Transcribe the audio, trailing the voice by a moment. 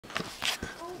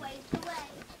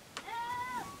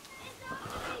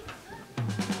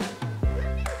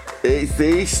It's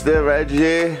Easter,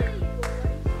 Reggie.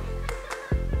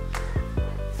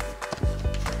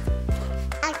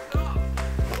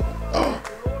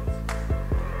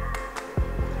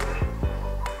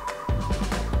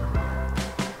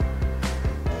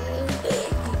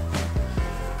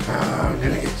 I'm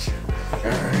gonna get you. I'm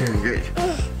gonna get you.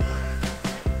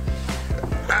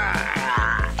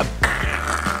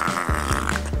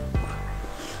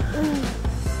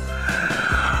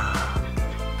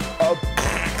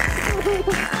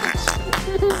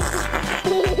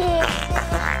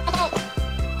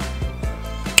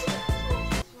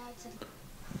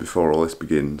 Before all this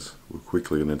begins, we're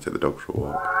quickly going to take the dog for a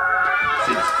walk.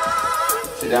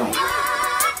 Sit down.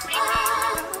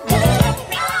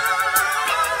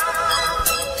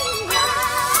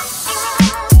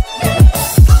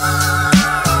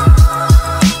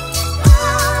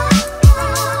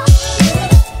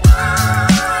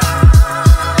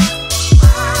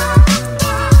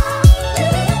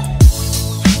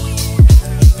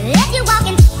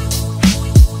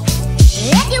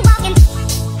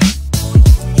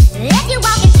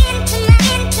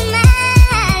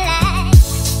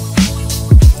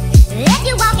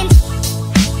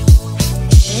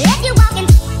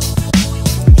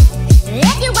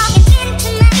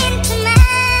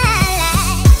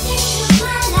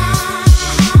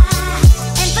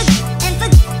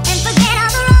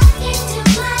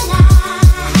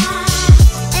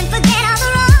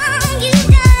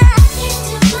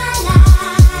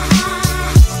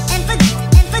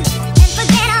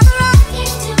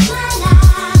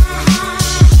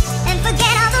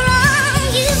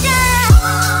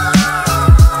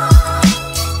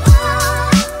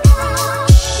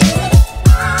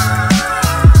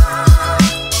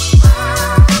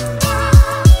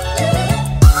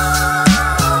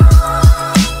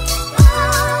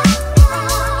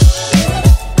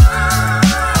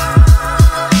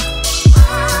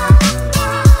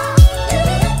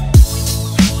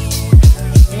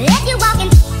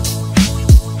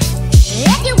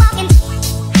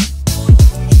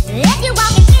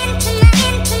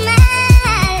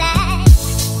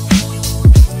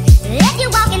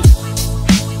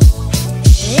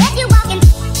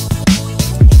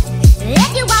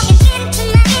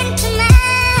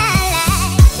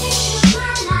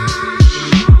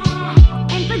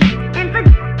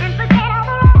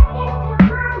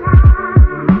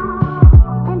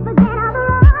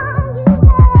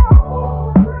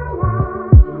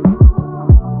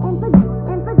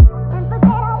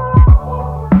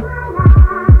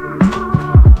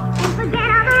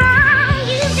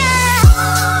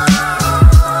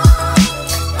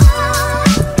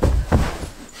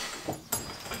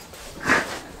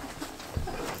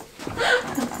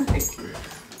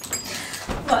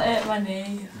 That hurt my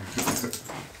knee.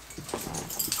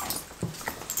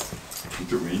 You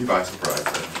took me by surprise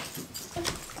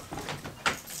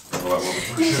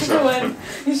then.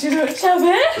 You should have shoved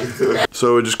it.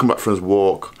 So we just come back from this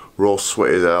walk. We're all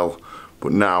sweaty as hell.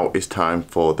 But now it's time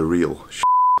for the real shit.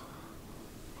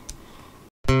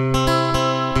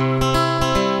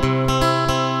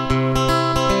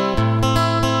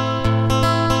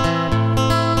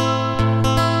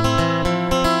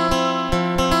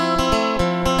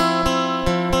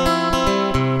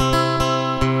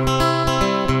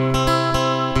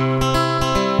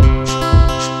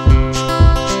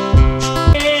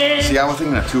 See, I was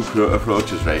thinking of two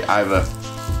approaches, right? Either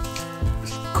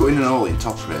cutting an hole in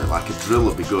top of it, like a drill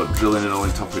would be good, drilling an hole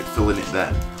in top of it, filling it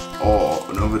then. Or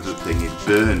another thing is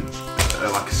burn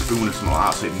like a spoon or something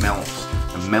like that so it melts,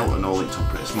 and melt an hole in top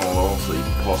of it, a small hole, so you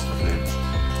can pour stuff in.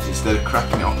 Instead of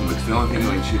cracking it open, because the only thing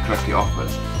once you crack it open,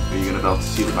 are you going to be able to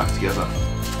seal it back together?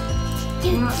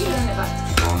 I'm not sealing it back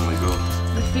together. Normally good.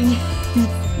 The thing is...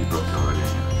 You broke it already,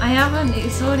 haven't you? I haven't,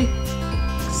 it's already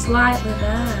slightly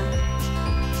there.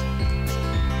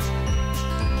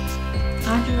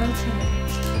 How'd you open it?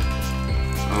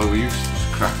 Oh, we used to just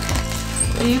crack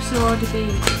it. It used to already be.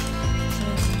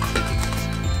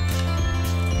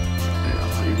 Yeah,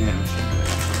 that's what you're getting.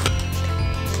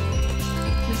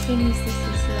 The thing is, this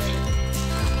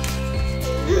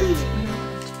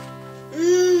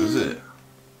is Is it?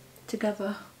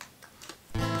 together.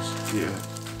 Yeah.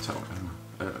 Tell him.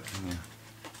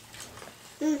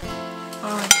 Yeah.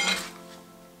 Alright.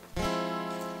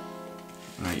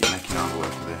 Right, you're making hard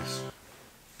work of this.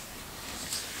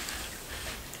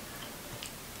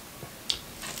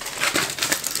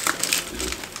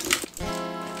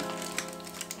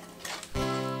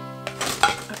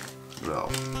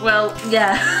 Well,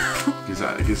 yeah. Is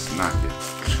that a good snack? Yeah.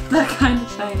 That kind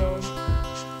of failed.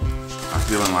 I'm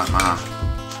feeling like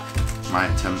my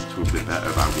attempt would be better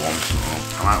if I warm some up.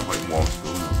 I might put warm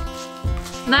spoon up.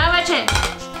 No, Reggie!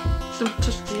 Don't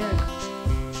touch the egg.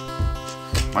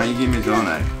 Why you give me his own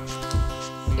egg?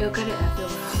 You'll get it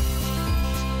everywhere.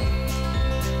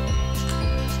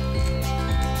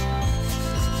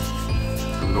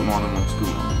 Have we got more than one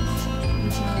spoon on?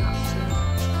 There's no that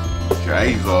Okay,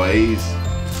 boys.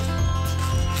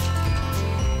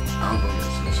 I'll go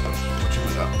get some sauce. Watch out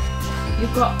with that. spoon.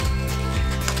 You've got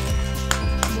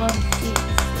one piece.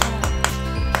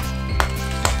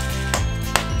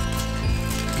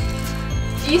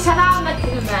 You said I'm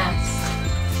making a mess.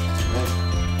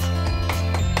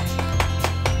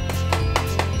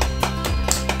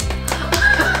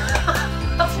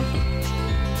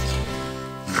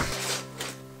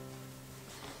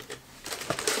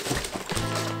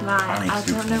 Right, I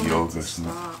don't know where to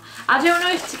start. I don't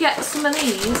know if to get some of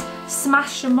these,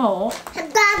 smash them up,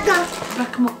 break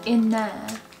them up in there.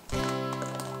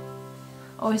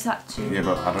 Or is that too... Yeah,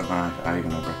 but I don't know how you're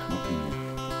going to break them up in there.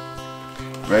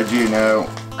 Reggie, no.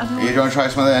 You want to try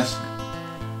some of this?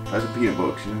 Try some peanut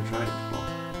butter, because you've never tried it before.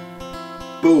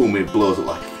 Boom, it blows up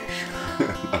like a fish.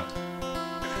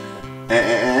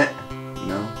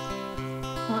 No.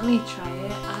 Let me try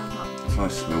it. I'm not... It's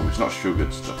nice smooth. It's not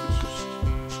sugared stuff, it's just...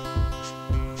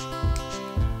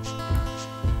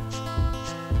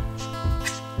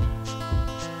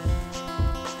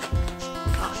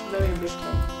 That's very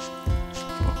bitter.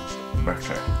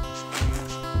 Better.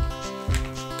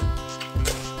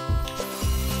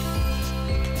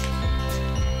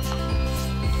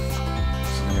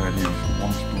 So the idea is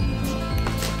one spoon of that,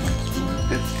 one spoon of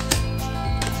this.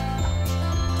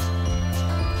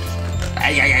 Ay,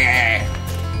 ay, ay, ay.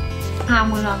 I'm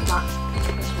gonna have that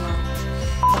as well.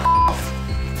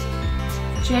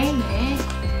 Jamie.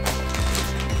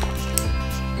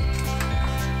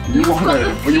 You want the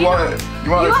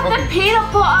peanut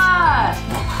butter!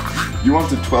 You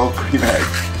wanted 12 cream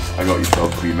eggs. I got you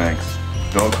 12 cream eggs.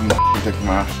 Don't come and take them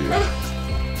after you.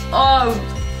 Oh!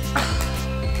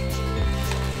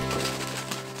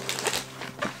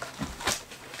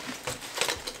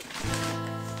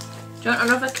 Do you want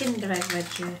another Kinder Egg,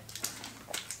 Reggie?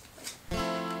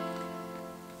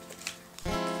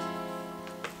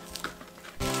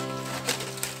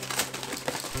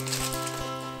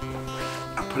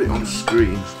 I put it on the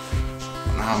screen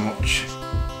and how much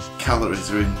calories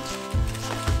are in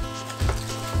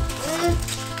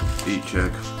each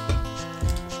egg.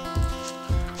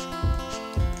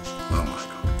 Oh my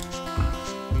god.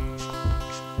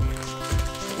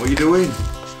 What are you doing?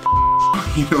 What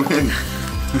are you doing?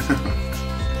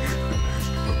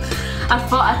 I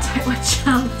thought I'd take my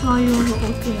chance while you were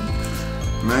looking.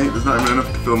 Mate, there's not even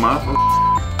enough to fill my phone.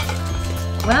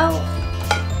 Well,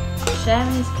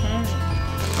 sharing is caring.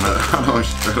 I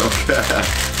don't care.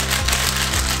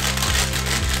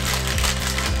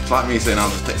 It's like me saying I'll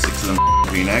just take 6 of them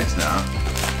green eggs now.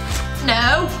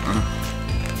 No!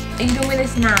 Are you done with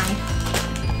this knife?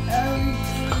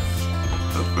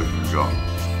 That's what you've got.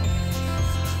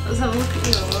 Let's have a look at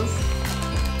yours.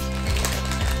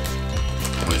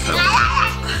 What's that?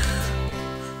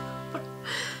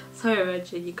 Sorry,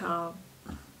 Reggie, you can't.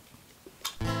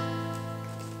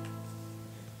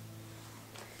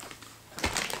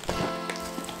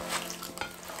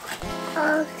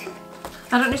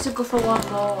 I don't need to go for one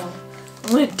more.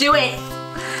 I'm gonna do it!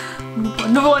 I'm gonna put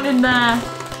another one in there.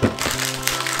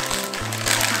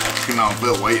 You know, a bit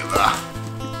of weight of that.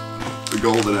 The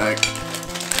golden egg.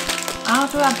 How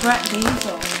do I break these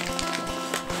up?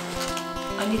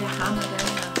 I need a hammer, don't I?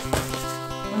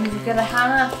 Let me get a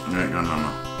hammer. No.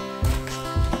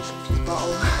 Just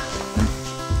bottle.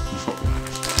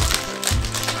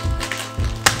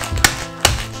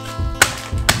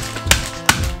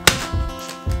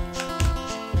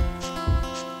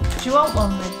 Do you want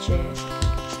one, Reggie?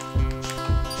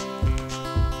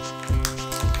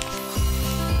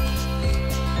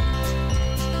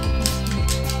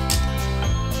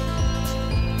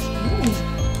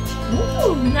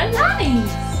 Ooh, they're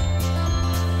nice.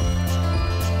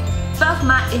 That's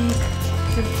my egg.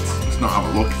 It's not have a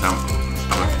look, it's how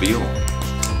I feel.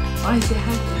 Why is it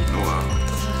heavy? Oh, wow.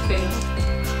 I feel.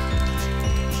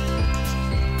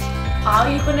 How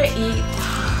are you gonna eat?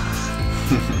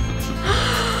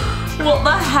 What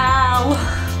the hell?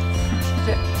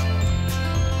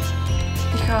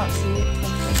 You can't see it.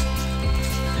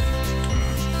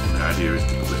 The idea is to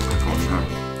put this back on now,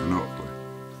 and hopefully.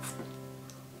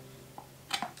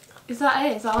 Is that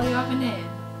it? Is that all you're having in?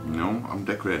 No, I'm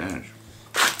decorating edge.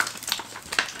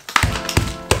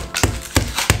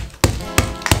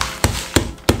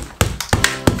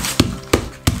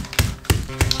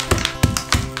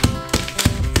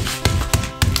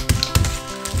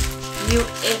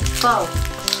 Beautiful.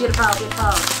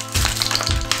 Beautiful.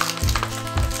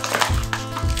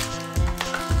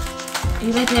 Are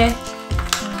you ready? Why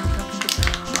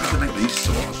do they make these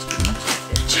so hard to do?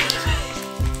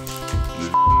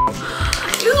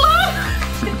 You laugh!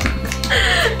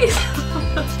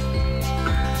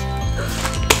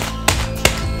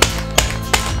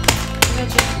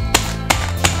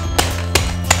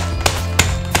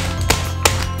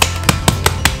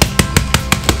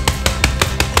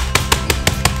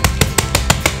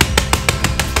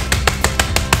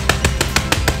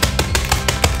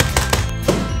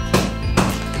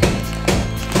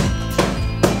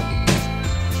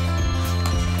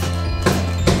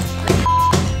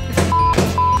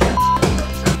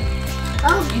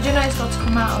 You do know it's got to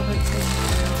come out of it.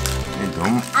 You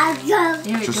don't. Yeah,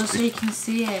 it does so you can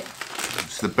see it.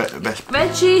 It's the best.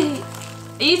 Reggie,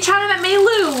 are you trying to make me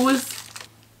lose?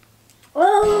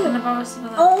 Oh.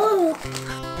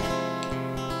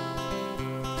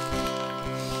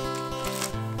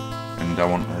 And I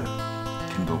want a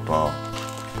Kindle bar.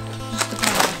 Just a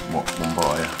bar. What, one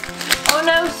bar, yeah. Oh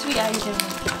no, sweet, how you doing?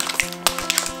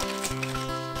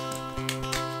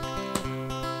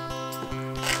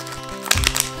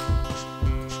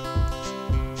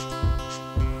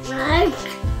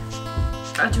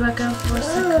 Do I go for a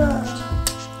second?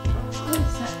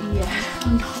 Yeah.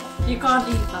 No, you can't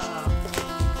eat that.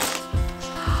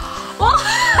 What?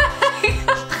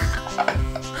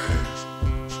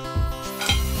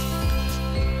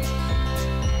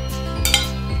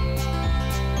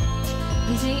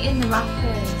 He's eating the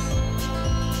wrappers.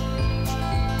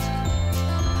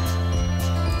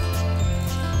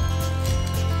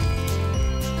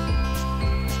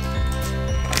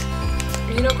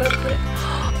 You're not gonna put it.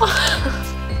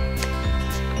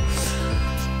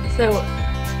 So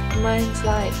mine's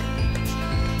like,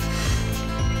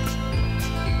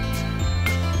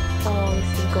 oh,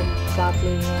 this has gone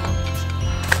badly wrong.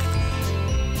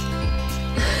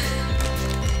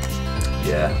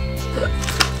 Yeah.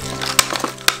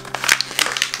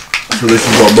 So this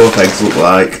is what both eggs look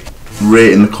like.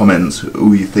 Rate in the comments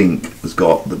who you think has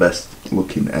got the best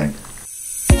looking egg.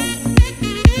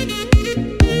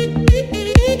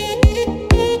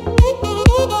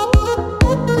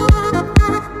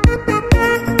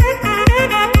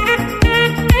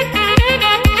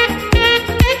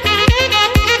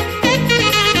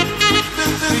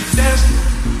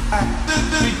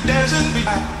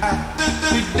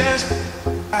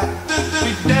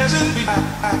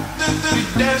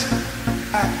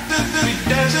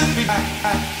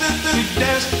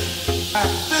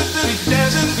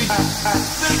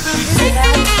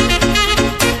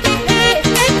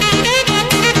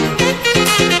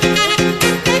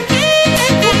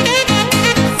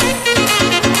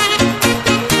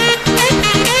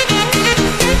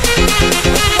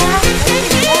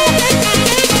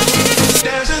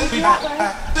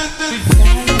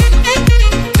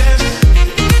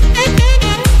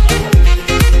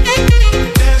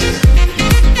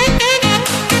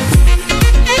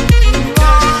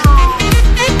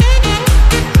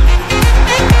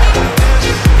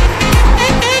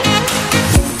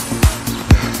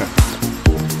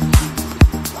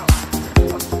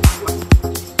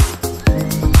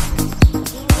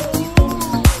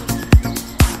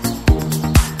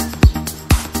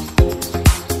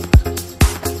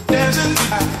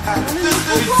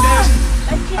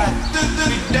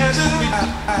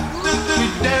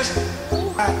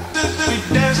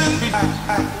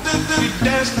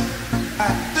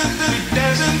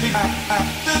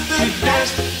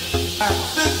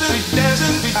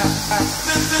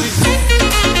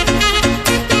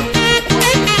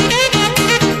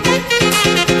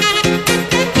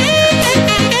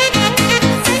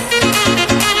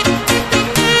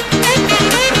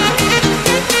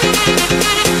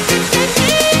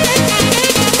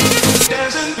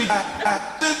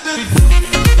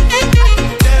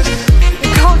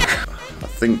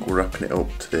 I think we're wrapping it up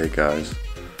today, guys.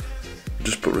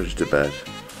 Just put Reggie to bed.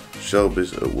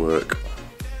 Shelby's at work.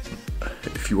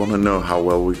 If you want to know how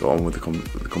well we got on with the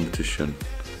competition,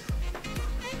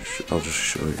 I'll just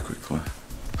show you quickly.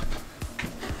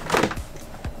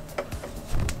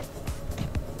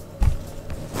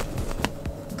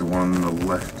 The one on the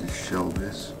left is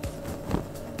Shelby's.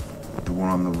 The one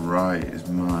on the right is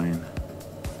mine.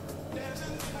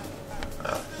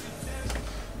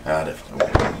 I definitely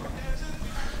won.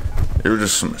 It was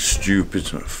just something stupid,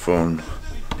 something fun.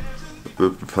 We'll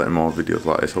be playing more videos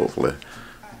like this, hopefully.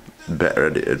 Better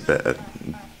edited, better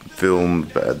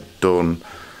filmed, better done.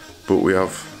 But we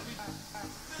have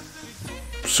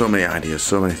so many ideas,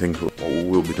 so many things what we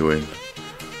will be doing.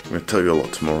 I'm going to tell you a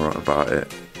lot tomorrow about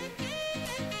it.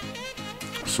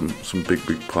 Some big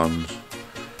plans.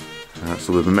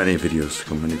 So there'll be many videos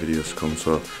to come,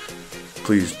 so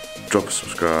please drop a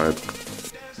subscribe,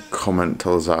 comment,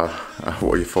 tell us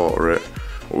what you thought of it,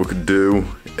 what we could do,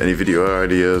 any video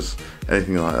ideas,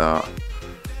 anything like that.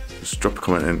 Just drop a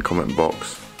comment in the comment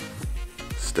box.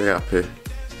 Stay happy,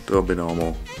 don't be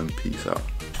normal, and peace out.